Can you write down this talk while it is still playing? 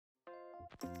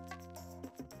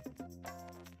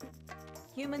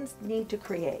Humans need to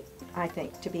create, I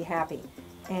think, to be happy.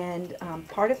 And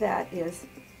part of that is,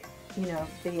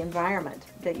 the environment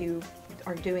that you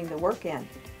are doing the work in.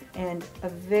 And a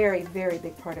very, very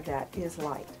big part of that is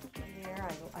light. There,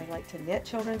 I like to knit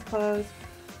children's clothes.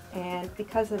 And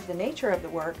because of the nature of the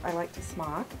work, I like to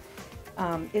smock.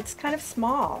 It's kind of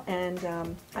small,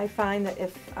 and I find that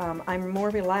if I'm more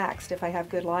relaxed if I have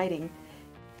good lighting.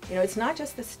 It's not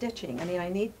just the stitching. I mean, I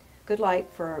need good light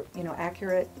for,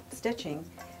 accurate stitching,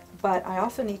 but I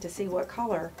also need to see what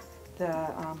color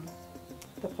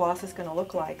the floss is going to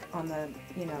look like on the,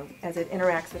 as it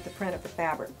interacts with the print of the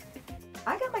fabric.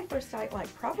 I got my first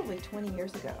OttLite probably 20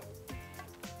 years ago,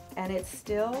 and it's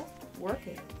still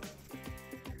working.